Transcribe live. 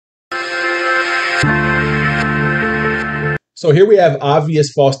So here we have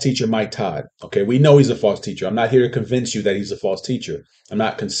obvious false teacher Mike Todd. Okay, we know he's a false teacher. I'm not here to convince you that he's a false teacher. I'm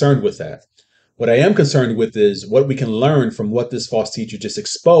not concerned with that. What I am concerned with is what we can learn from what this false teacher just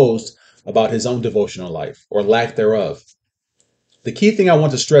exposed about his own devotional life, or lack thereof. The key thing I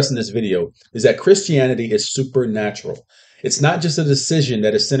want to stress in this video is that Christianity is supernatural. It's not just a decision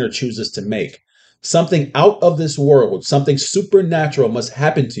that a sinner chooses to make. Something out of this world, something supernatural must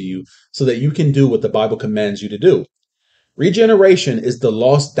happen to you so that you can do what the Bible commands you to do. Regeneration is the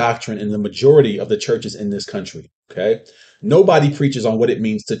lost doctrine in the majority of the churches in this country, okay? Nobody preaches on what it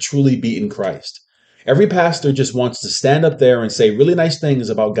means to truly be in Christ. Every pastor just wants to stand up there and say really nice things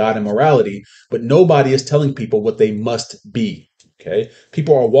about God and morality, but nobody is telling people what they must be, okay?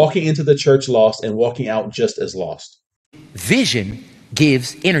 People are walking into the church lost and walking out just as lost. Vision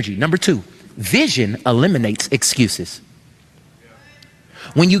gives energy. Number two, vision eliminates excuses.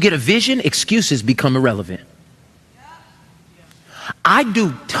 When you get a vision, excuses become irrelevant. I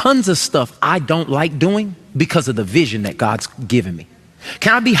do tons of stuff I don't like doing because of the vision that God's given me.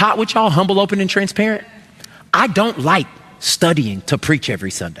 Can I be hot with y'all, humble, open, and transparent? I don't like studying to preach every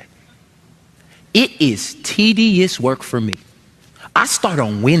Sunday. It is tedious work for me. I start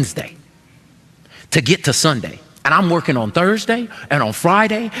on Wednesday to get to Sunday, and I'm working on Thursday and on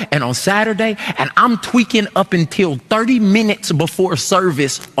Friday and on Saturday, and I'm tweaking up until 30 minutes before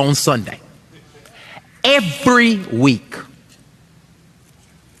service on Sunday. Every week.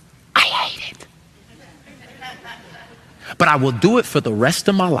 But I will do it for the rest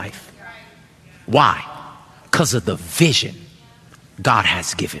of my life. Why? Because of the vision God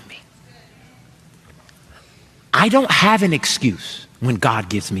has given me. I don't have an excuse when God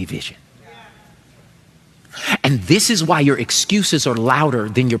gives me vision. And this is why your excuses are louder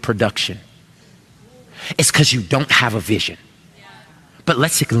than your production. It's because you don't have a vision. But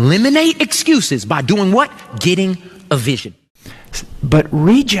let's eliminate excuses by doing what? Getting a vision. But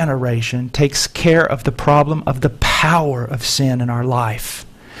regeneration takes care of the problem of the power of sin in our life.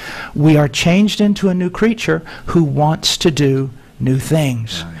 We are changed into a new creature who wants to do new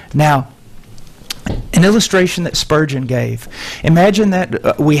things. Right. Now, an illustration that Spurgeon gave. Imagine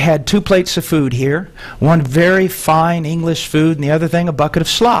that we had 2 plates of food here, one very fine English food and the other thing a bucket of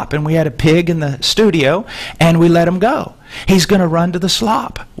slop. And we had a pig in the studio and we let him go. He's going to run to the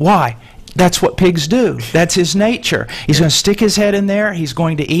slop. Why? That's what pigs do. That's his nature. He's going to stick his head in there. He's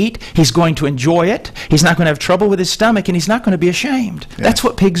going to eat. He's going to enjoy it. He's not going to have trouble with his stomach, and he's not going to be ashamed. Yeah. That's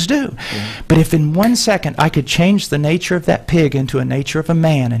what pigs do. Yeah. But if in 1 second I could change the nature of that pig into a nature of a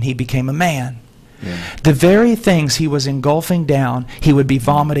man, and he became a man, yeah. The very things he was engulfing down, he would be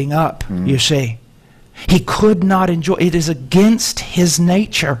vomiting up, you see. He could not enjoy. It is against his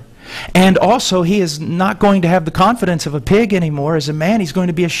nature. And also, he is not going to have the confidence of a pig anymore. As a man, he's going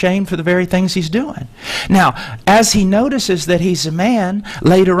to be ashamed for the very things he's doing. Now, as he notices that he's a man,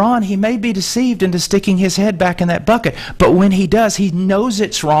 later on, he may be deceived into sticking his head back in that bucket. But when he does, he knows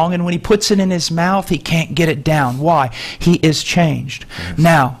it's wrong, and when he puts it in his mouth, he can't get it down. Why? He is changed. Yes.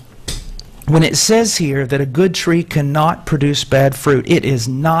 Now, when it says here that a good tree cannot produce bad fruit, it is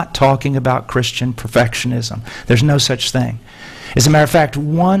not talking about Christian perfectionism. There's no such thing. As a matter of fact,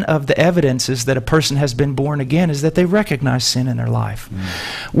 one of the evidences that a person has been born again is that they recognize sin in their life.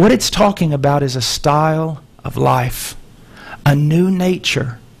 What it's talking about is a style of life. A new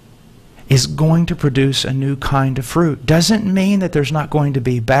nature is going to produce a new kind of fruit. Doesn't mean that there's not going to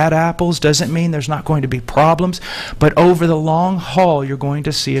be bad apples, doesn't mean there's not going to be problems, but over the long haul, you're going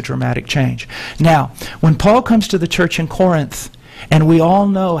to see a dramatic change. Now, when Paul comes to the church in Corinth, and we all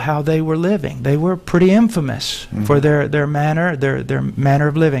know how they were living. They were pretty infamous for their manner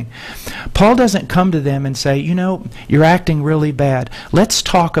of living. Paul doesn't come to them and say, you know, you're acting really bad. Let's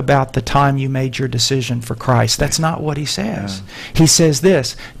talk about the time you made your decision for Christ. That's not what he says. Yeah. He says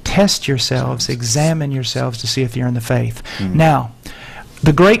this, test yourselves, examine yourselves to see if you're in the faith. Now,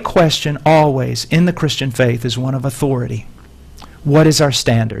 the great question always in the Christian faith is one of authority. What is our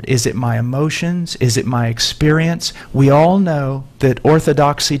standard? Is it my emotions? Is it my experience? We all know that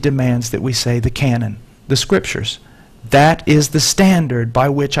orthodoxy demands that we say the canon, the scriptures. That is the standard by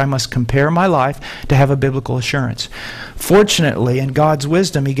which I must compare my life to have a biblical assurance. Fortunately, in God's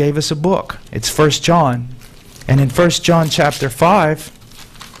wisdom, he gave us a book. It's 1 John. And in 1 John chapter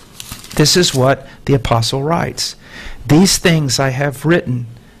 5, this is what the apostle writes. These things I have written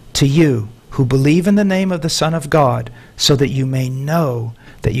to you who believe in the name of the Son of God, so that you may know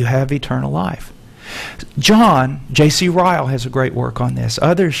that you have eternal life. John, J.C. Ryle has a great work on this.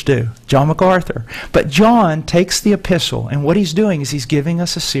 Others do. John MacArthur. But John takes the epistle, and what he's doing is he's giving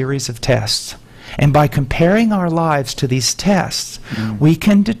us a series of tests. And by comparing our lives to these tests, we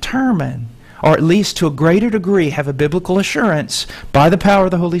can determine, or at least to a greater degree have a biblical assurance by the power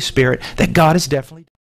of the Holy Spirit that God is definitely